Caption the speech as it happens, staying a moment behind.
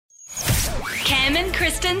Cam and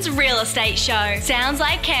Kristen's Real Estate Show. Sounds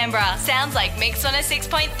like Canberra. Sounds like Mix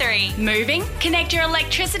 106.3. Moving? Connect your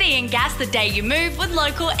electricity and gas the day you move with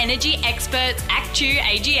local energy experts Actu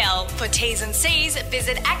AGL. For T's and C's,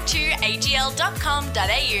 visit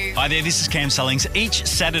actuagl.com.au. Hi there, this is Cam Sullings. Each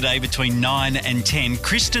Saturday between 9 and 10,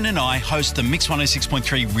 Kristen and I host the Mix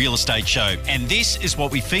 106.3 Real Estate Show. And this is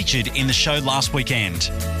what we featured in the show last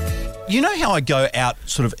weekend. You know how I go out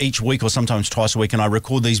sort of each week or sometimes twice a week and I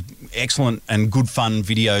record these excellent and good fun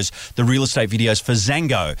videos, the real estate videos for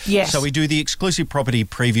Zango. Yes. So we do the exclusive property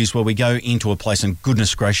previews where we go into a place, and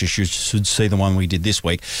goodness gracious, you should see the one we did this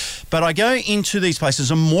week. But I go into these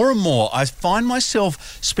places and more I find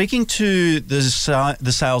myself speaking to the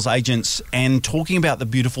sales agents and talking about the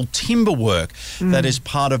beautiful timber work that is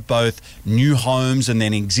part of both new homes and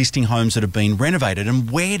then existing homes that have been renovated.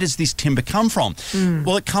 And where does this timber come from?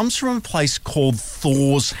 Well, it comes from a place called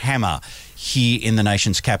Thor's Hammer here in the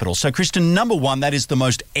nation's capital. So, Kristen, number one, that is the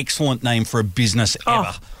most excellent name for a business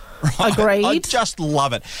ever. Right? Agreed. I just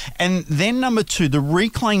love it. And then number two, the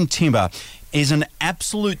reclaimed timber is an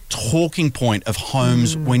absolute talking point of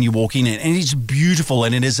homes when you walk in, and it's beautiful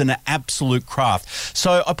and it is an absolute craft.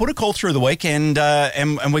 So I put a call through the week, and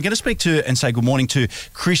we're going to speak to and say good morning to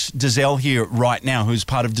Chris Dazelle here right now, who's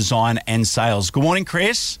part of design and sales. Good morning,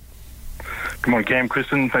 Chris. Good morning, Cam.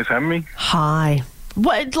 Kristen, thanks for having me. Hi.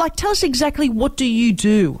 Tell us exactly, what do you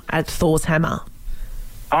do at Thor's Hammer?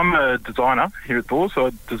 I'm a designer here at Thor, so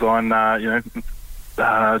I design,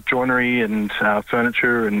 joinery and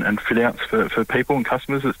furniture and fit-outs for people and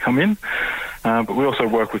customers that come in. But we also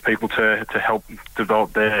work with people to help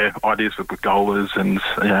develop their ideas for pergolas and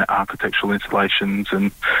architectural installations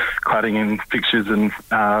and cladding and fixtures and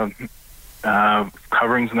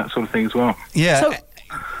coverings and that sort of thing as well. Yeah.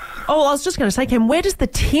 I was just going to say, Cam, where does the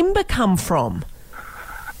timber come from?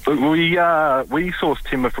 We source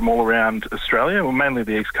timber from all around Australia, well, mainly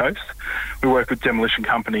the East Coast. We work with demolition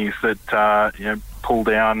companies that pull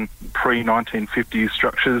down pre-1950s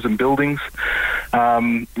structures and buildings.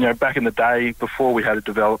 Back in the day, before we had a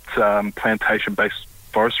developed plantation-based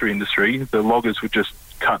forestry industry, the loggers would just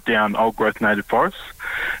cut down old-growth native forests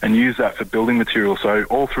and use that for building material. So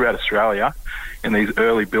all throughout Australia, in these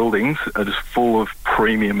early buildings, are just full of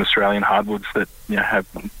premium Australian hardwoods that have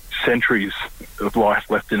centuries of life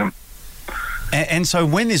left in them. And so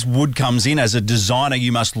when this wood comes in, as a designer,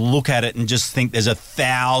 you must look at it and just think there's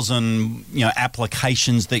 1,000,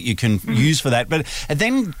 applications that you can use for that. But it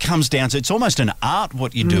then comes down to, it's almost an art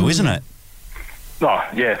what you do, isn't it? Oh,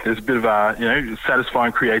 yeah. There's a bit of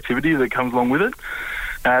satisfying creativity that comes along with it.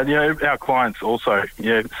 Our clients also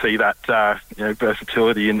see that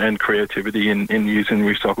versatility and creativity in using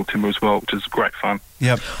recycled timber as well, which is great fun.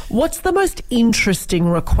 Yep. What's the most interesting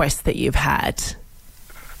request that you've had?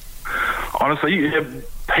 Honestly,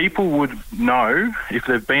 people would know if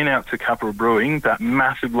they've been out to Capra Brewing, that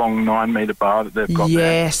massive long 9-metre bar that they've got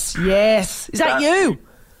there. Yes. Is that you?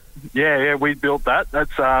 Yeah, we built that.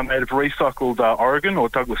 That's made of recycled Oregon or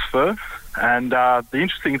Douglas fir. And the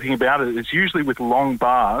interesting thing about it is usually with long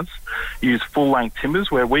bars, you use full-length timbers,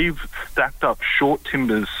 where we've stacked up short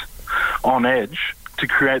timbers on edge to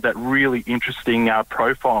create that really interesting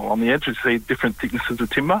profile on the edge. You see different thicknesses of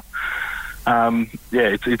timber.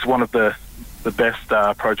 It's one of the best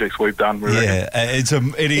projects we've done. Really. Yeah,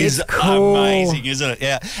 it is cool. Amazing, isn't it?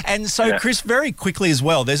 Yeah. And so, Chris, very quickly as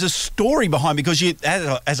well, there's a story behind, because you,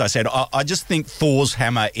 as I said, I just think Thor's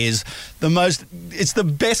Hammer is it's the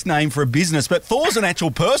best name for a business, but Thor's an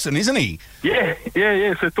actual person, isn't he? Yeah.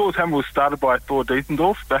 So Thor's Hammer was started by Thor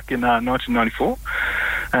Diethendorf back in 1994.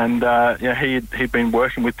 And he'd been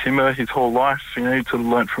working with timber his whole life. He'd sort of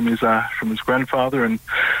learnt from his grandfather and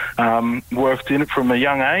worked in it from a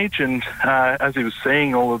young age. And as he was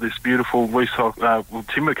seeing all of this beautiful recycled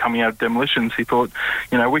timber coming out of demolitions, he thought,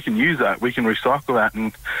 we can use that, we can recycle that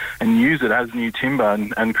and use it as new timber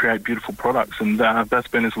and create beautiful products. And that's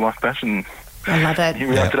been his life passion. I love it. Here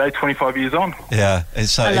we are today, 25 years on. Yeah,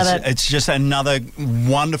 so I love it. It's just another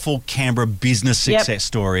wonderful Canberra business success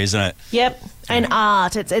story, isn't it? Yep. And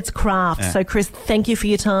art, it's craft. So, Chris, thank you for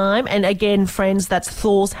your time. And again, friends, that's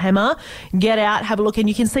Thor's Hammer. Get out, have a look, and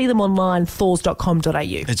you can see them online, thors.com.au.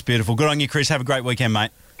 It's beautiful. Good on you, Chris. Have a great weekend,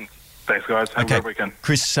 mate. Thanks, guys. Have a great weekend.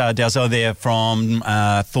 Chris Dalzell there from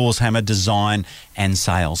Thor's Hammer Design and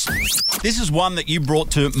Sales. This is one that you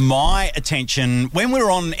brought to my attention when we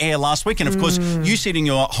were on air last week. And, of course, you sit in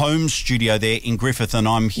your home studio there in Griffith, and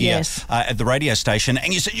I'm here at the radio station,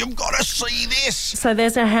 and you said, you've got to see this. So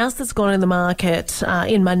there's a house that's gone in the market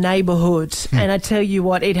in my neighbourhood, and I tell you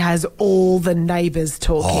what, it has all the neighbours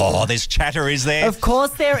talking. Oh, there's chatter, is there? Of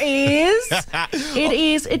course there is. It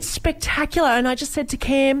is. It's spectacular. And I just said to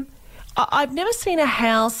Cam, I've never seen a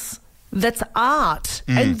house that's art,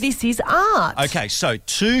 and this is art. Okay, so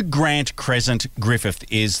 2 Grant Crescent, Griffith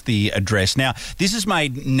is the address. Now, this has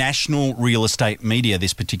made national real estate media,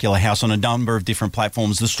 this particular house, on a number of different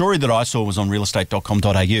platforms. The story that I saw was on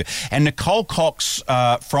realestate.com.au. And Nicole Cox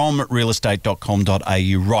from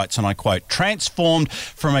realestate.com.au writes, and I quote, "Transformed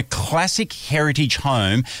from a classic heritage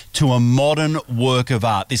home to a modern work of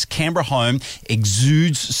art. This Canberra home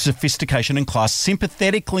exudes sophistication and class,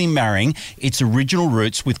 sympathetically marrying its original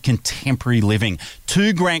roots with contemporary living.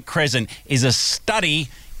 2 Grant Crescent is a study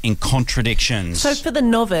in contradictions." So for the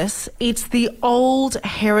novice, it's the old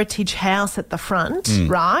heritage house at the front,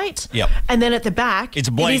 right? Yep. And then at the back, it's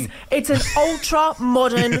bling. It's an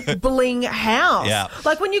ultra-modern bling house. Yeah.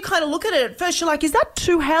 Like when you kind of look at it at first, you're like, is that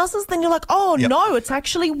 2 houses? Then you're like, oh, no, it's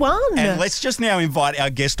actually 1. And let's just now invite our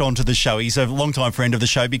guest onto the show. He's a long-time friend of the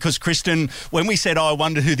show because, Kristen, when we said, I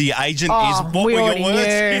wonder who the agent is, what were your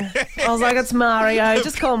words? Knew. I was like, it's Mario.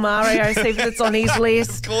 Just call Mario, see if it's on his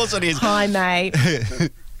list. Of course it is. Hi, mate.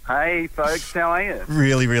 Hey, folks, how are you?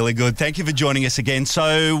 Really, really good. Thank you for joining us again.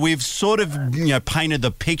 So we've sort of, painted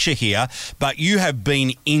the picture here, but you have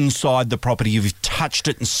been inside the property. You've touched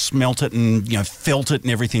it and smelt it and, felt it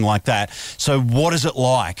and everything like that. So what is it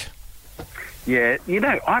like? Yeah,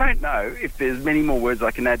 I don't know if there's many more words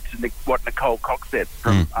I can add to what Nicole Cox said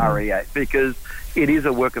from REA, because it is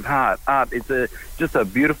a work of art. It's just a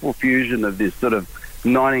beautiful fusion of this sort of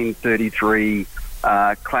 1933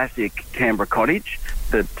 classic Canberra cottage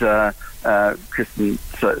that Kristen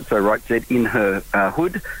so right said in her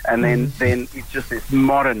hood, and then it's just this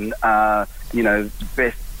modern,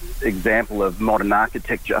 best example of modern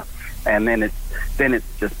architecture, and then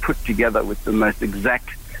it's just put together with the most exact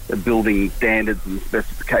building standards and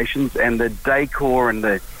specifications, and the decor and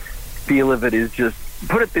the feel of it is just,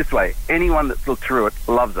 put it this way, anyone that's looked through it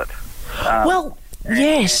loves it.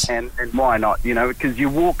 Yes. And why not? Because you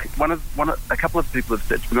walk, a couple of people have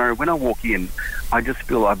said to me, when I walk in, I just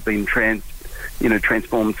feel I've been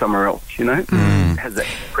transformed somewhere else, It has that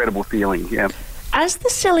incredible feeling, yeah. As the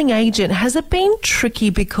selling agent, has it been tricky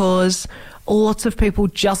because lots of people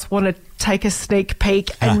just want to take a sneak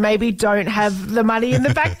peek and maybe don't have the money in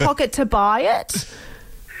the back pocket to buy it?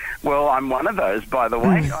 Well, I'm one of those, by the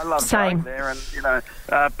way. I love going there, and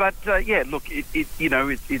look,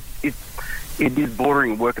 it is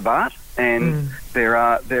bordering a work of art, and there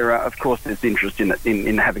are of course there's interest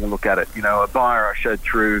in having a look at it. A buyer I showed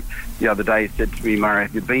through the other day said to me, "Murray,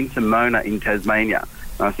 have you been to Mona in Tasmania?"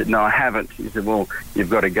 And I said, "No, I haven't." He said, "Well, you've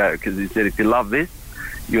got to go," because he said, "If you love this,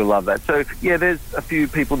 you'll love that." So yeah, there's a few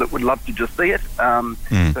people that would love to just see it,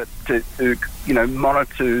 but to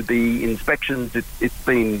monitor the inspections, it's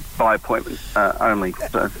been by appointment only.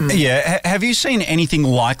 So. Yeah, have you seen anything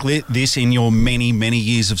like this in your many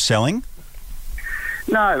years of selling?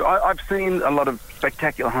 No, I've seen a lot of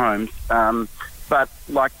spectacular homes, but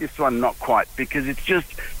like this one, not quite, because it's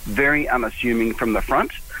just very unassuming from the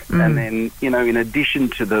front. And then, in addition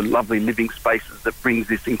to the lovely living spaces that brings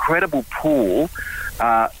this incredible pool,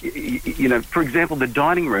 for example, the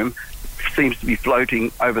dining room seems to be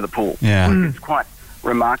floating over the pool. Yeah. It's quite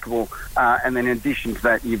remarkable. And then in addition to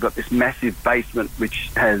that, you've got this massive basement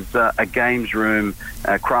which has a games room,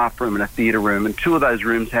 a craft room and a theatre room, and 2 of those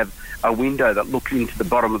rooms have a window that looks into the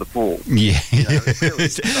bottom of the pool. Yeah.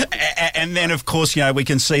 And then, of course, we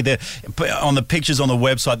can see on the pictures on the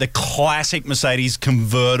website, the classic Mercedes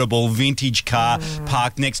convertible vintage car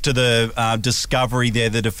parked next to the Discovery there,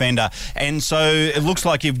 the Defender. And so it looks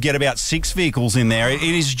like you get about 6 vehicles in there. It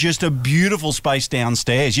is just a beautiful space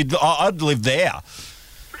downstairs. I'd live there.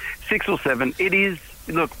 6 or 7. It is.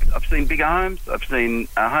 Look, I've seen bigger homes. I've seen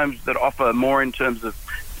homes that offer more in terms of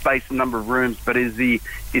space and number of rooms, but it's the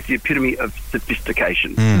epitome of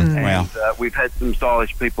sophistication. And we've had some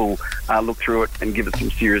stylish people look through it and give it some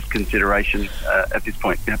serious consideration at this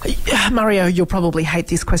point. Yeah. Mario, you'll probably hate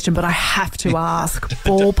this question, but I have to ask,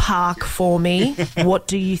 ballpark for me, what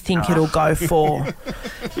do you think it'll go for?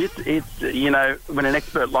 It's when an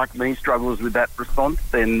expert like me struggles with that response,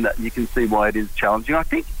 then you can see why it is challenging. I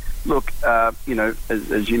think, look, as you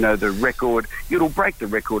know, the record, it'll break the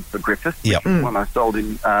record for Griffith. Yep. When I sold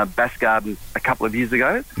in Bass Garden a couple of years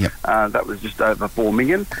ago. Yep. That was just over $4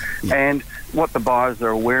 million. Yep. And what the buyers are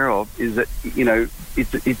aware of is that,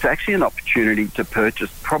 it's actually an opportunity to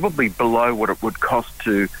purchase probably below what it would cost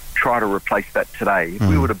to try to replace that today. If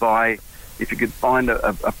we were to buy, if you could find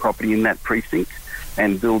a property in that precinct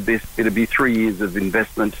and build this, it'd be 3 years of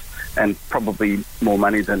investment and probably more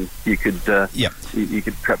money than you could you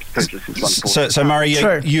could perhaps purchase this one for. So Murray,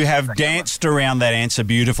 you have danced around that answer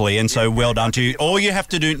beautifully, and so well done to you. All you have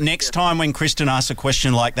to do next time when Kristen asks a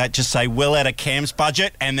question like that, just say, well out of Cam's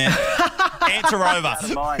budget, and then answer over. Out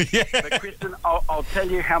of mine. Yeah. But Kristen, I'll tell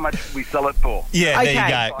you how much we sell it for. Yeah, Okay.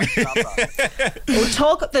 there you go.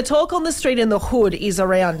 Well, the talk on the street in the hood is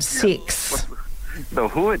around 6. The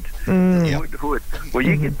hood. The hood. Well,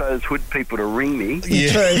 you get those hood people to ring me.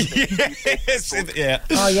 Yes. Yeah.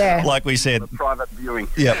 Oh, yeah. Like we said. The private viewing.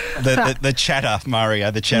 Yep. The chatter,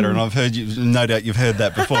 Mario, the chatter, and I've heard you. No doubt you've heard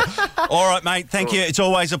that before. All right, mate. Thank you. It's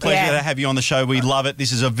always a pleasure to have you on the show. We love it.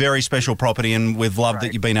 This is a very special property, and we've loved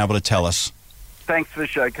that you've been able to tell us. Thanks for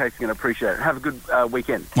showcasing and appreciate it. Have a good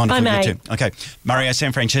weekend. Wonderful. Bye, You mate. too. Okay. Mario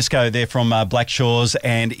San Francisco, they're from Black Shores,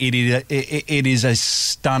 and it is a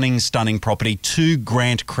stunning, stunning property. 2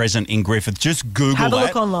 Grant Crescent in Griffith. Just Google Have a that.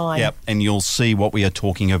 look online. Yep, and you'll see what we are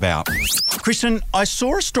talking about. Kristen, I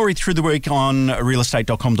saw a story through the week on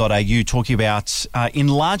realestate.com.au talking about in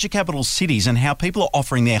larger capital cities and how people are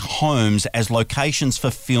offering their homes as locations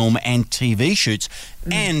for film and TV shoots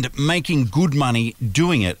and making good money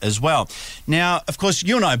doing it as well. Now, of course,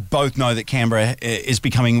 you and I both know that Canberra is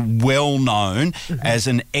becoming well known as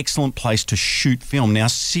an excellent place to shoot film. Now,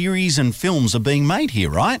 series and films are being made here,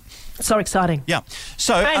 right? So exciting. Yeah.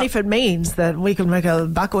 So, And if it means that we can make a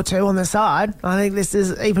buck or two on the side, I think this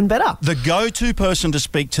is even better. the go-to person to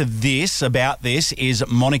speak to about this is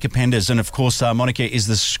Monica Penders. And, of course, Monica is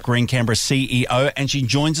the Screen Canberra CEO, and she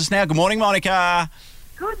joins us now. Good morning, Monica.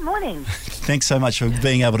 Good morning. Thanks so much for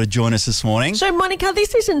being able to join us this morning. So, Monica,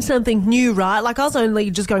 this isn't something new, right? Like, I was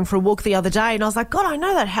only just going for a walk the other day and I was like, God, I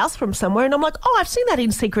know that house from somewhere. And I'm like, oh, I've seen that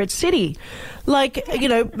in Secret City. Like, you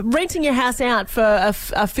know, renting your house out for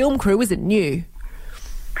a film crew isn't new.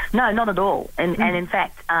 No, not at all. And in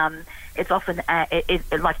fact, it's often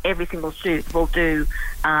like every single shoot will do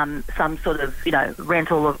some sort of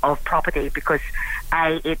rental of property because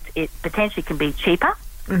it potentially can be cheaper.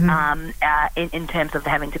 In terms of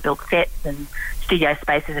having to build sets and studio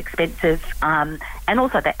space is expensive, and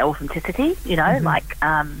also that authenticity, for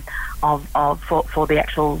the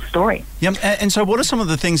actual story. Yeah, and so what are some of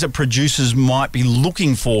the things that producers might be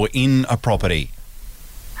looking for in a property?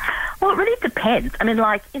 Well, it really depends. I mean,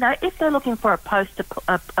 if they're looking for a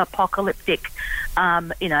post-apocalyptic,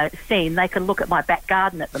 scene, they can look at my back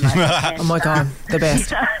garden at the moment. And, Oh, my God, the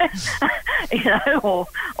best.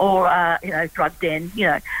 or drug den.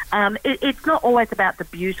 It's not always about the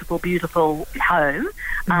beautiful, beautiful home.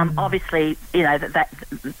 Obviously, that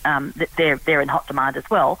they're in hot demand as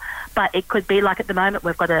well. But it could be like at the moment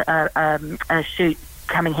we've got a shoot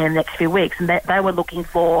coming here in the next few weeks, and they were looking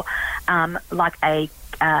for like a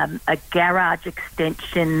garage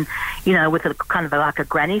extension, with a kind of like a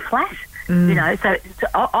granny flat. So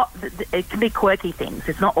it can be quirky things.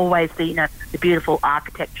 It's not always the beautiful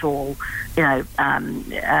architectural, piece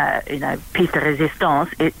de resistance.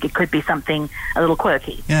 It could be something a little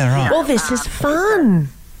quirky. Yeah, right. Well, this is fun.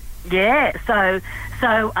 Yeah. So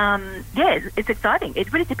it's exciting.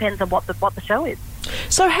 It really depends on what the show is.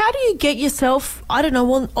 So how do you get yourself, I don't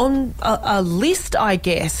know, on a list, I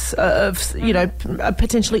guess, of,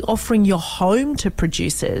 potentially offering your home to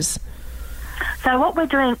producers? So what we're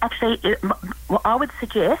doing, actually, I would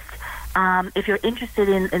suggest, if you're interested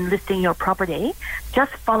in listing your property,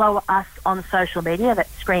 just follow us on social media.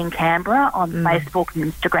 That's Screen Canberra on Facebook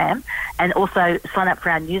and Instagram, and also sign up for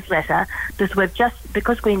our newsletter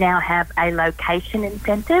because we now have a location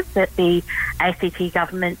incentive that the ACT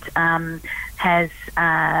government has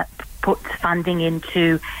put funding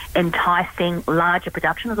into enticing larger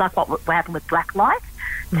productions, like what happened with Blacklight,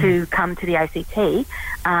 to come to the ACT.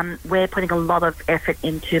 We're putting a lot of effort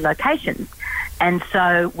into locations. And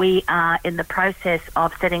so we are in the process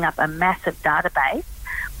of setting up a massive database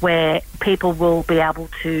where people will be able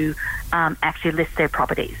to actually list their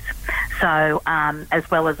properties. So as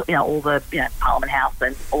well as, all the, Parliament House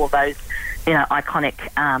and all of those, iconic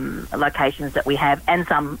locations that we have, and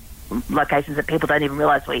some locations that people don't even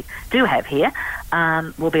realise we do have here,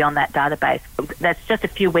 will be on that database. That's just a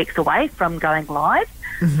few weeks away from going live.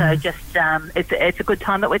 So just it's a good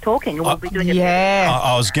time that we're talking, and we'll be doing it. Yeah.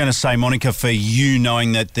 I was going to say, Monica, for you,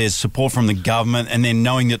 knowing that there's support from the government and then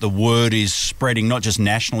knowing that the word is spreading not just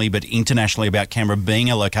nationally but internationally about Canberra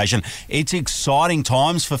being a location, it's exciting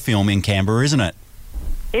times for film in Canberra, isn't it?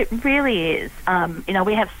 It really is.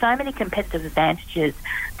 We have so many competitive advantages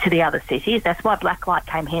to the other cities. That's why Blacklight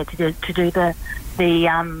came here to do the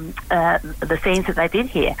scenes that they did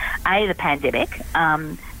here. A, the pandemic,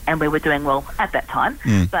 and we were doing well at that time.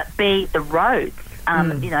 But B, the roads.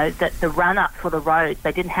 that the run-up for the roads,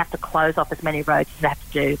 they didn't have to close off as many roads as they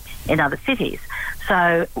have to do in other cities.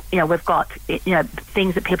 So, we've got,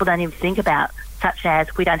 things that people don't even think about, such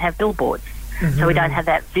as we don't have billboards. So we don't have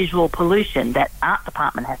that visual pollution that art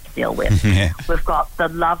department has to deal with. Yeah. We've got the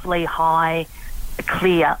lovely high,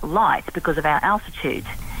 clear light because of our altitude.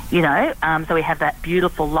 So we have that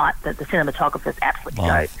beautiful light that the cinematographers absolutely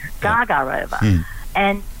go gaga over.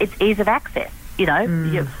 And it's ease of access. You're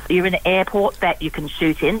in an airport that you can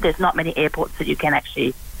shoot in. There's not many airports that you can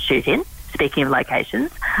actually shoot in, speaking of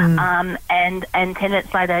locations. And 10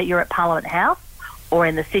 minutes later, you're at Parliament House or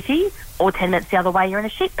in the city, or 10 minutes the other way, you're in a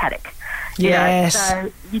sheep paddock. So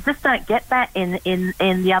you just don't get that in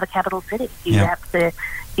the other capital cities. You have to,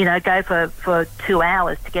 go for 2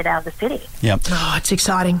 hours to get out of the city. Yeah. Oh, it's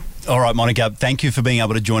exciting. All right, Monica, thank you for being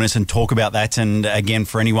able to join us and talk about that. And again,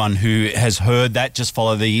 for anyone who has heard that, just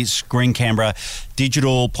follow the Screen Canberra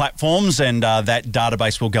digital platforms and that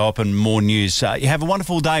database will go up in more news. You have a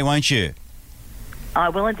wonderful day, won't you? I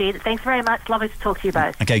will indeed. Thanks very much. Lovely to talk to you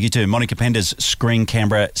both. Okay, you too. Monica Penders, Screen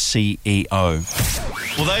Canberra CEO.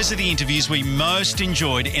 Well, those are the interviews we most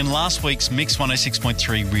enjoyed in last week's Mix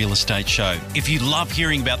 106.3 Real Estate Show. If you love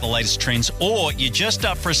hearing about the latest trends or you're just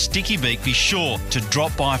up for a sticky beak, be sure to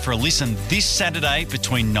drop by for a listen this Saturday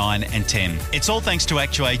between 9 and 10. It's all thanks to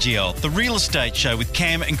ActuAGL, the real estate show with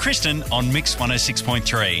Cam and Kristen on Mix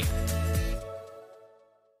 106.3.